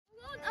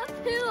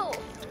uphill.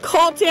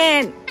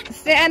 Colton,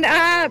 stand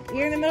up.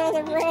 You're in the middle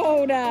of the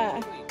road.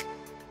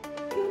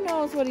 Who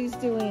knows what he's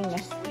doing?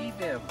 Just leave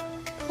him.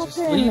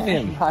 Colton. Just leave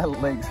him. My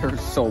legs hurt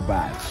so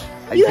bad.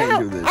 I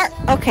can't do this.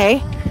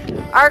 Okay.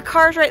 Our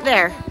car's right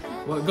there.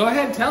 Well, go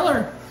ahead, tell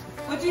her.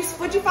 What'd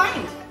you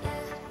find?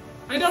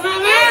 I don't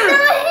have hair!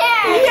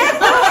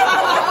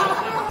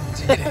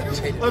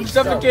 I'm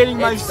suffocating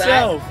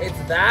myself. It's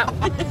that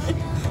one.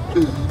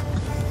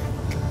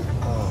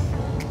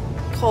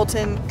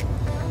 Colton,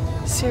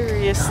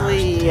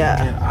 seriously.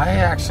 I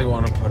actually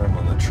want to put him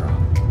on the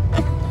trunk.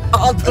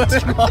 I'll put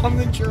him on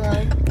the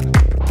trunk.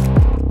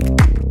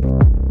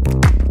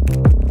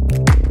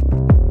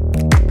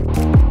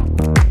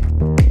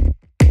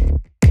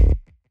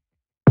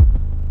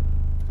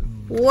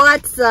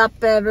 What's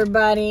up,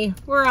 everybody?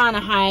 We're on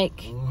a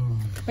hike.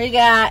 We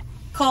got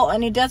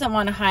Colton, who doesn't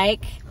want to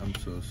hike. I'm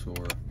so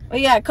sore.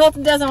 We got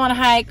Colton doesn't want to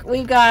hike.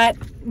 We've got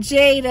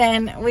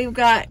Jaden. We've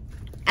got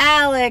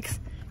Alex.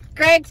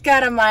 Greg's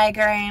got a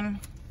migraine.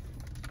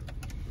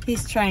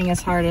 He's trying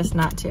his hardest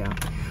not to.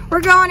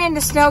 We're going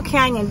into Snow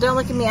Canyon. Don't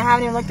look at me. I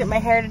haven't even looked at my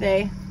hair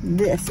today.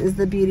 This is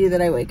the beauty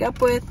that I wake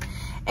up with.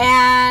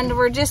 And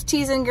we're just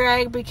teasing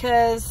Greg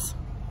because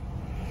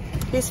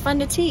he's fun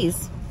to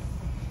tease.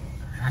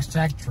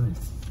 Hashtag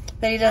truth.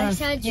 But he doesn't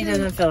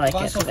feel like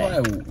it today.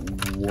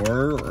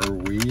 Or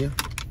we?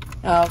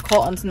 Oh,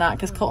 Colton's not,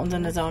 because Colton's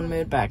in his own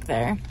mood back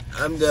there.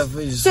 I'm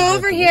definitely just... So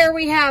over here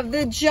we have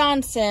the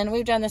Johnson.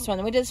 We've done this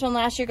one. We did this one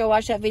last year. Go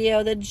watch that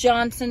video. The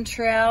Johnson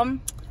Trail.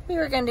 We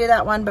were going to do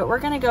that one, but we're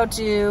going to go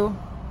do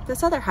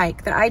this other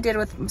hike that I did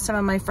with some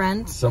of my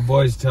friends. So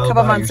boys, tell a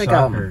couple about months your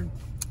ago. soccer.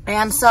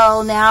 And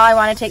so now I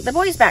want to take the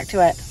boys back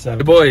to it. So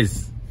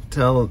boys,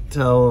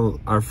 tell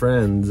our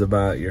friends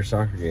about your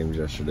soccer games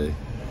yesterday.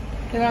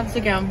 Who wants to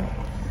go?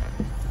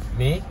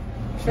 Me?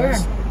 Sure.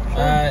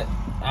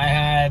 I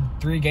had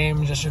 3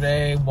 games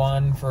yesterday,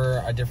 one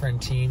for a different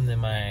team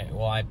than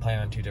I play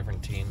on 2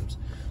 different teams.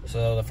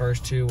 So the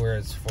first 2 were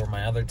for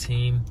my other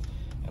team.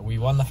 We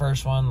won the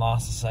first one,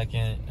 lost the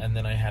second, and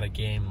then I had a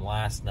game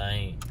last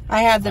night.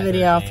 I had the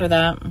video for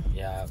that.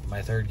 Yeah,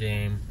 my 3rd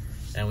game,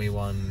 and we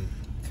won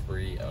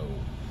 3-0.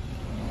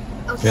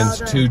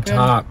 Against 2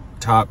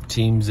 top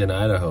teams in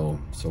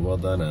Idaho. So well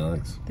done,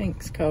 Alex.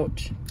 Thanks,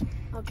 Coach.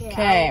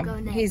 Okay,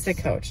 he's the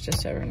coach,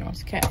 just so everyone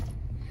knows. Okay.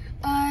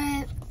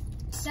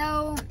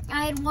 So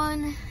I had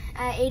one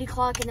at 8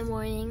 o'clock in the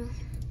morning.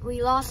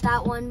 We lost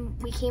that one.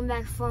 We came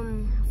back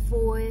from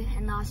 4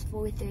 and lost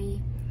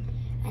 4-3.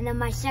 And then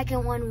my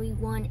second one, we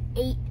won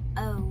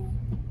 8-0.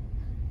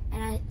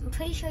 And I'm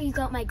pretty sure you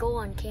got my goal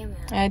on camera.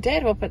 I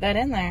did. We'll put that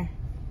in there.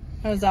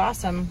 That was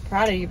awesome.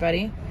 Proud of you,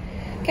 buddy.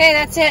 Okay,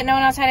 that's it. No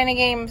one else had any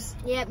games.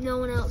 Yep, no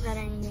one else had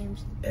any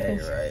games. Yeah,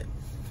 you're right.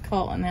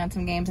 Colton had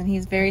some games, and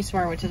he's very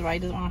sore, which is why he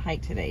doesn't want to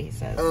hike today, he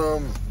says.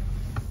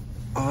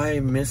 I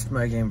missed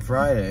my game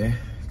Friday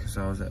because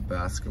I was at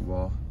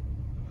basketball.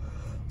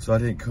 So I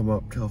didn't come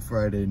up till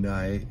Friday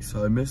night.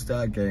 So I missed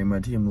that game.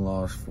 My team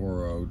lost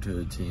 4-0 to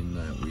a team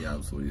that we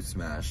absolutely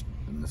smashed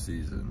in the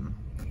season.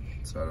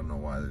 So I don't know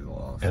why they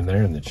lost. And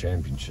they're in the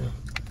championship.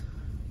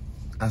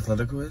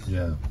 Athletic is?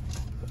 Yeah.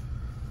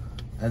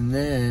 And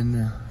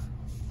then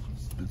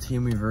the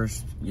team we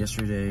versed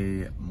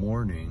yesterday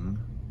morning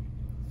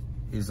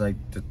is like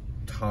the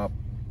top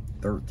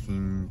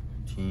 13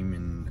 team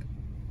in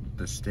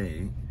the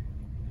state,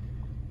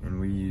 and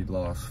we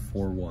lost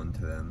 4-1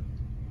 to them.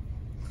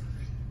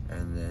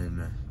 And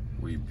then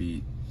we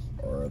beat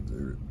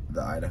the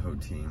Idaho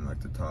team,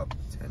 like the top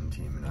 10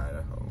 team in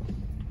Idaho,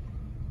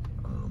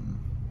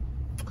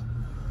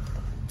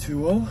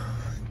 2-0.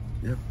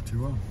 Yep,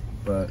 2-0.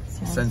 But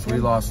since we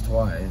lost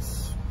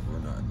twice, we're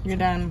not. You're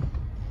done.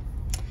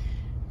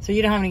 So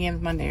you don't have any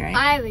games Monday, right?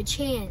 I have a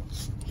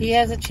chance. He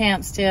has a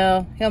chance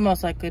still. He'll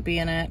most likely be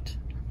in it.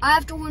 I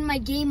have to win my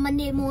game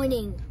Monday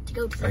morning to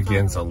go to the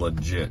Against final. a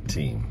legit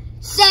team.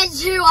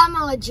 Says who? I'm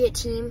a legit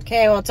team.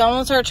 Okay, well, it's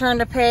almost our turn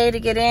to pay to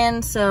get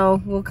in, so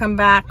we'll come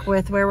back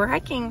with where we're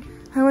hiking.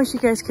 I wish you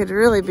guys could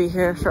really be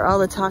here for all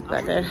the talk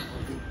back there.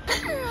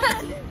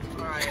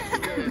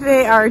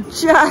 They are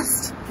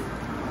just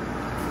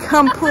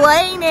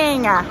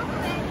complaining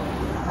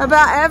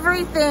about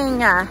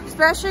everything,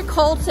 especially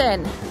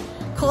Colton.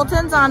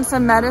 Colton's on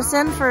some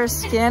medicine for his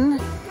skin,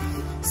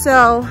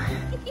 so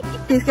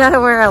he's got to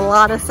wear a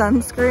lot of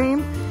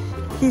sunscreen.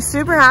 He's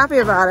super happy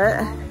about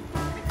it.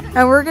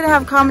 And we're gonna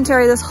have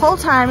commentary this whole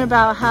time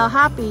about how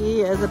happy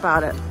he is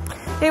about it.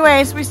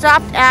 Anyways, we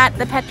stopped at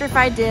the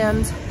Petrified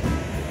Dunes.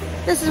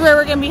 This is where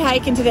we're gonna be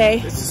hiking today.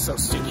 This is so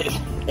stupid.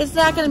 It's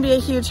not gonna be a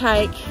huge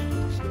hike.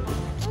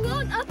 We're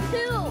going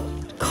uphill.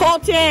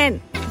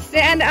 Colton,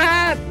 stand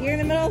up. You're in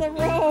the middle of the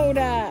road.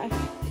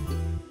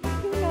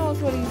 Who knows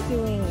what he's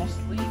doing? Just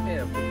leave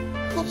him.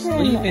 Colton.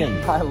 Leave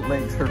him. My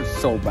legs hurt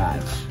so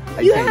bad.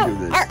 I can't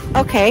do this.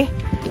 Okay,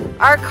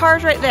 our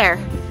car's right there.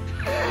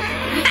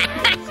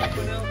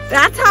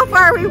 That's how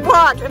far we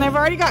walked, and I've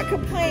already got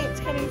complaints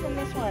coming from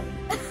this one.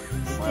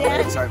 My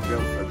legs aren't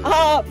built for this.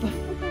 Up.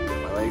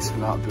 My legs are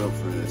not built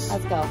for this.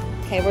 Let's go.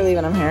 Okay, we're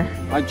leaving him here.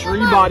 My tree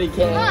body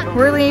came.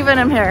 We're leaving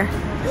him here.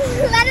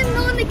 Let him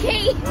go in the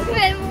cave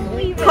and we'll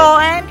leave it.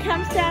 Colton,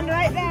 come stand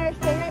right there.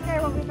 Stay right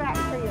there. We'll be back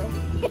for you.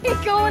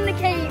 Go in the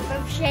cave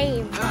of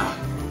shame.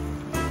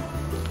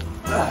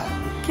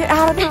 Get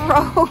out of the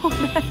road.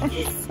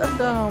 It's so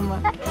dumb.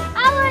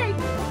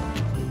 Alex!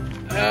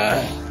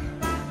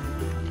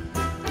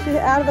 Get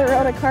out of the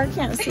road. A car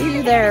can't see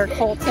you there,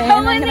 Colton.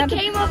 Go in the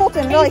cave of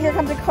Colton, really, here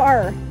comes a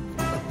car.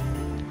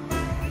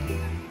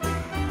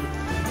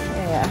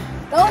 Yeah.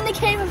 Go in the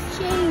cave of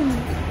shame.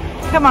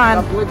 Come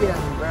on. Stop looking at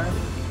me, bro.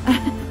 I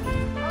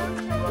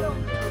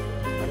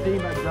think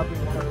about jumping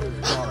in front of his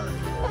car.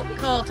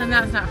 Colton,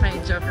 that's not funny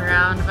to joke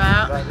around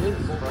about. That is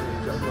funny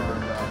to joke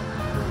around about.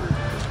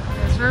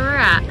 That's where we're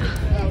at.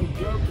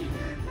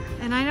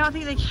 And I don't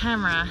think the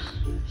camera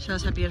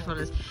shows how beautiful it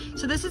is.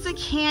 So this is a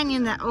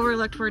canyon that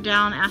overlooked where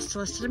down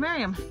Astolis to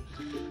Miriam.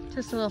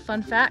 Just a little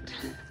fun fact.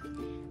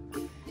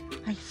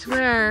 I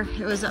swear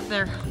it was up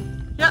there.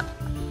 Yep.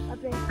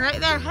 Up there. Right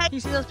there. Hey, you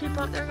see those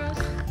people up there, guys?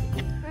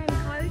 I'm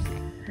cars.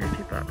 There are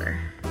people up there.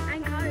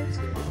 I'm cars.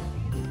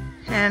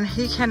 And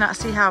he cannot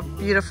see how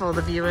beautiful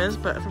the view is,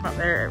 but from up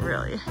there it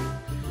really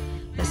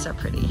is so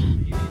pretty.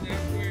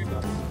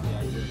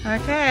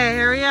 Okay,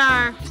 here we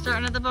are,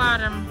 starting at the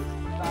bottom.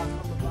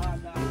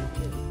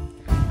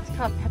 It's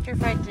called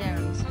Petrified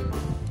Dunes.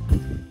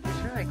 It's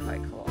really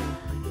quite cool.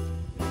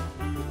 So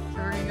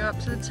we're gonna go up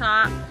to the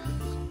top,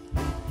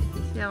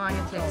 see how long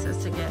it takes us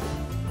to get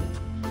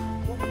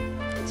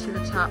to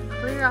the top,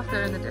 clear off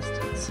there in the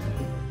distance.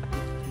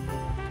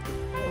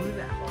 We'll be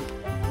back.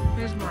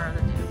 Here's more of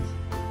the dunes.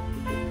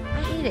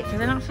 I hate it because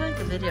I don't feel like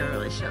the video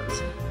really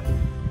shows.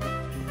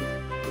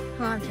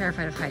 Well, I'm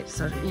terrified of heights,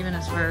 so even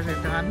as far as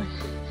we've gone,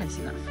 it's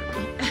enough for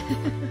me.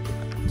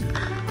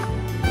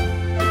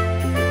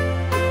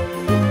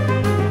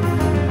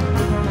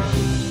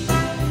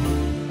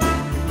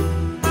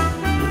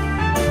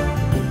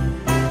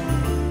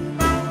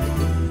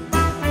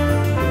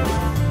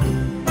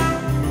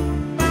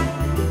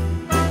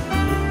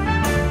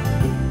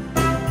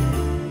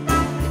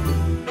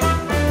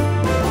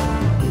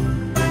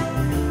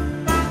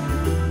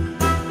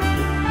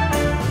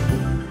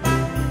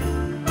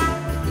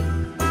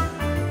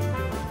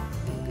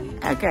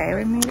 Okay,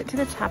 we made it to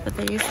the top of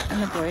these,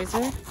 and the boys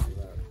are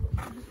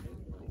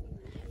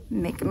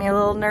making me a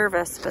little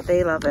nervous, but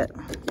they love it.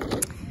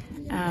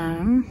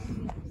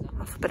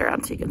 I'll flip it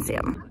around so you can see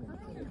them.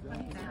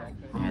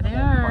 There they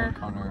are.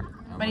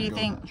 What do you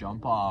think?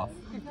 Jump off.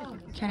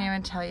 Can't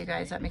even tell you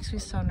guys. That makes me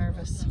so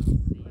nervous.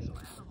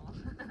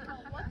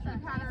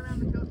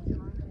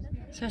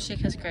 Especially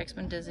because Greg's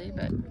been dizzy,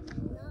 but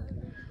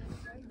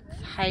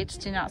heights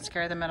do not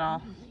scare them at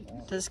all.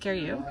 Does it scare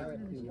you?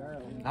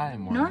 Not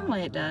anymore.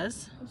 Normally it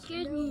does.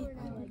 Excuse me.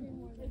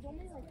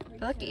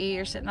 But look at you,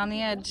 you're sitting on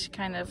the edge,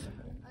 kind of.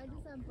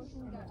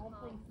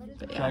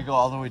 But Should I go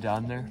all the way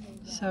down there?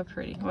 so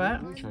pretty.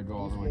 What? Should I go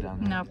all the way down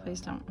there? No,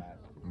 please don't.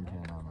 Okay,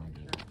 no, I'm gonna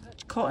do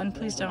it. Colton,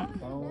 please don't.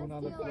 Phone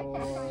on the floor.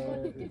 I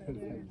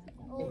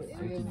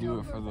have to do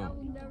it for the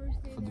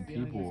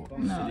people.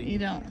 No, you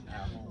don't.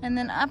 And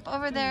then up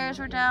over there as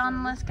we're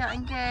down, let's get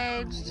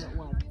engaged.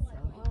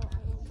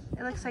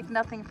 It looks like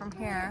nothing from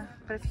here,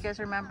 but if you guys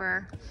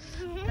remember,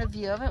 the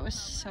view of it was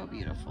so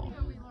beautiful.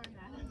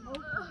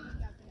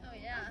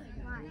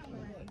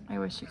 I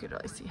wish you could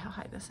really see how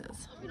high this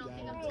is.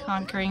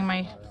 Conquering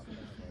my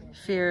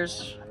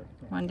fears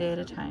one day at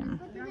a time.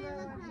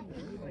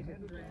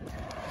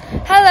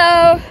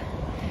 Hello.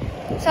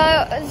 So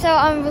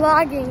I'm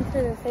vlogging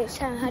for the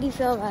FaceTime. How do you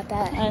feel about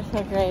that? I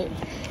feel great.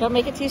 Don't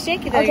make it too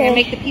shaky though. Okay. You're gonna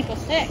make the people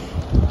sick.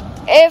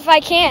 If I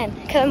can,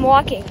 because I'm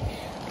walking.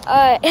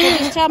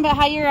 Just tell them about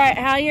how your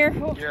hike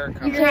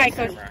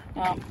was. Oh.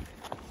 Tell them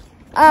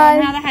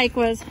how the hike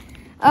was.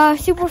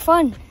 Super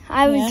fun.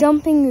 I was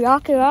jumping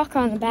rock to rock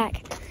on the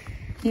back.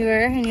 You were,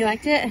 and you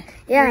liked it?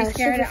 Yeah, Were you it was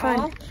scared super at fun.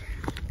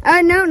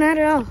 all? No, not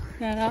at all.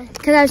 Not at all?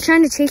 Because I was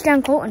trying to chase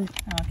down Colton.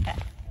 Okay.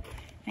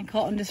 And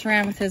Colton just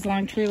ran with his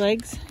long tree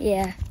legs?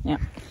 Yeah. Yeah.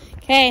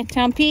 Okay,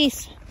 tell him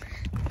peace.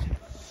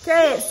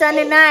 Okay, it's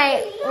Sunday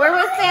night. We're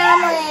with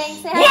family.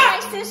 Say hi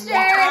to my sister,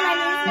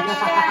 my niece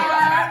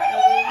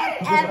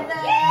Michelle,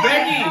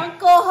 Becky!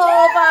 Uncle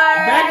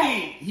Hobart. Becky,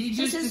 he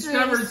just This is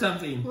discovered Reese.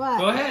 something. What?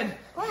 Go ahead.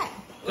 What?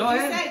 Go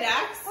ahead. Say,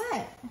 Dax?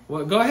 What?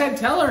 Well, go ahead,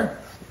 tell her.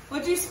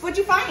 What'd you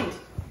find?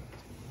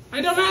 I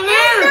don't know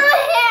there.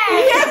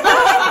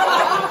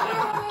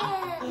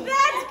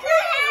 That's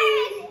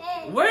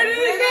crazy. Where did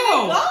it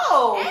go?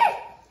 Oh,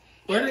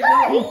 Where did it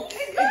go?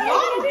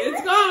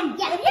 it's gone.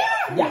 It's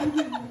gone. Yeah.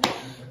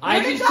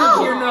 I just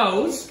took your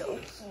nose.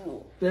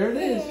 There it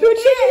is. Who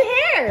took your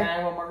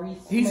hair?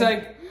 He's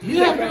like,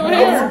 you have no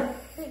hair.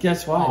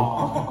 Guess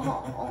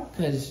why?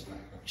 Because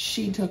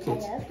she took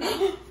it.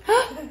 I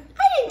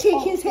didn't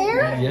take his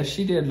hair. Yes,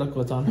 she did. Look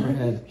what's on her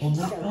head. Hey,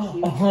 you have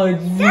hair.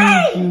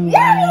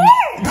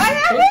 I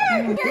have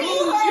hair.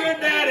 Who's your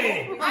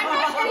daddy? I'm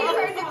not sure you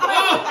heard the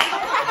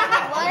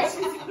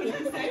question.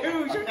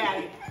 Who's your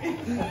daddy?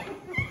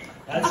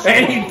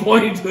 And he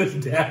pointed to his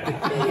daddy.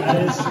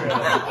 That is true.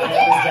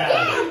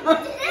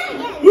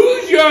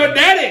 Who's your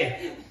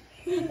daddy?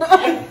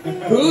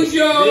 Who's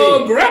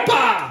your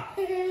grandpa?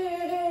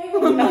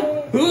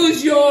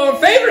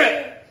 favorite?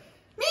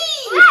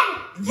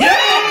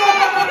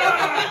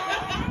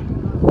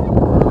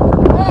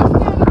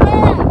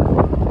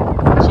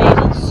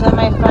 Jaden's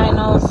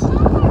semifinals.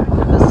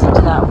 Listen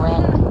to that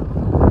wind.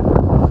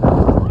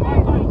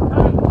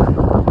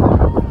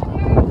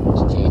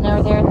 Is Jaden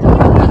over there at the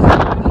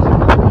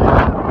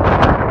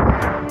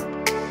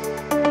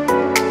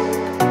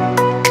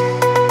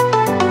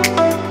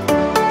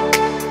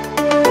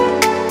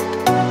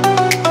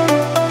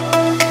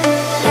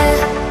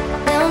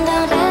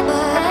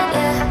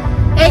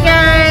Hey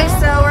guys,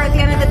 so we're at the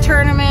end of the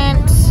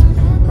tournament.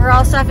 We're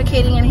all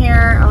suffocating in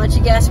here. I'll let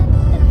you guess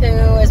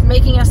who is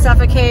making us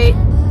suffocate.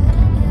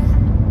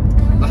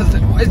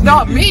 It's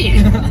not me.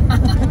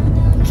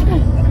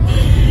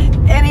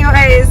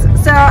 Anyways,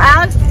 so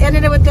Alex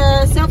ended it with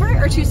the silver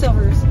or 2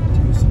 silvers?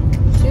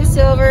 2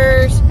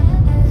 silvers.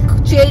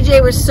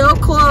 JJ was so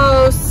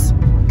close,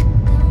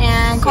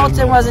 and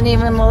Colton wasn't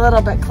even a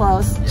little bit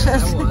close. Yeah,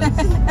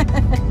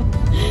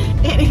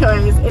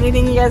 Anyways,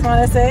 anything you guys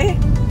want to say?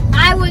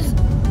 I was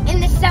in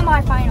the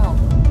semifinal.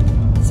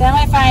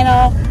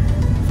 Semi-final,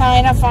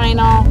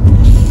 final.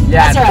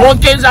 Yeah, That's right.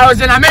 both games I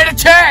was in, I made a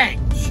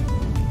change.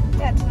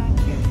 That's not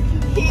true.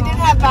 He did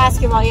have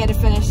basketball he had to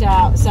finish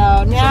out, so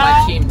So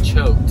now my team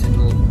choked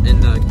in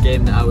the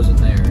game that I was in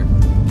there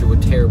to a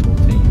terrible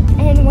team.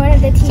 And one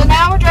of the teams. So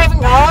now we're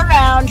driving all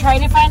around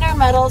trying to find our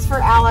medals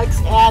for Alex,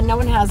 and no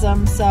one has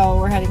them, so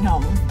we're heading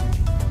home.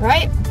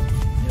 Right?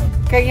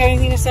 Yep. Greg, you have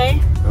anything to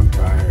say? I'm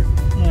tired.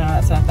 Yeah,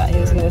 that's what I thought he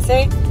was going to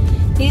say.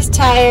 He's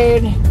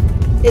tired.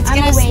 It's I'm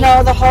going to awake.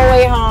 snow the whole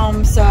way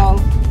home, so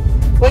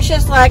wish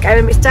us luck. I'm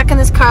going to be stuck in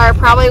this car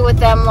probably with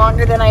them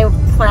longer than I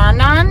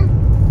planned on.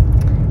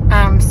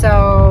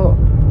 So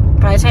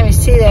by the time you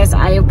see this,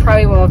 I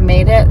probably will have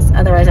made it.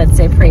 Otherwise, I'd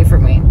say pray for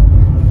me.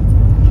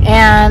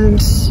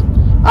 And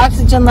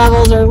oxygen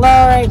levels are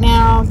low right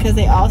now because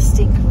they all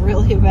stink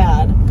really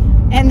bad.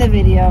 End the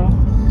video.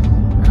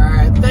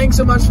 Alright, thanks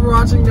so much for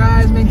watching,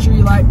 guys. Make sure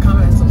you like,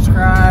 comment, and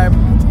subscribe.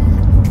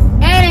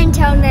 And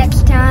until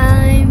next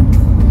time.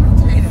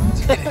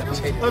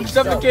 I'm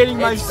suffocating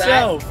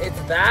myself. It's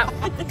that.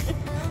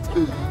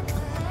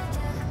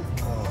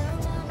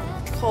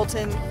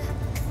 Colton,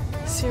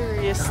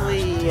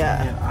 seriously.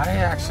 I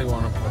actually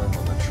want to put him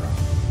on the truck.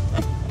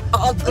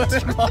 I'll put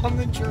him on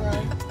the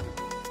truck.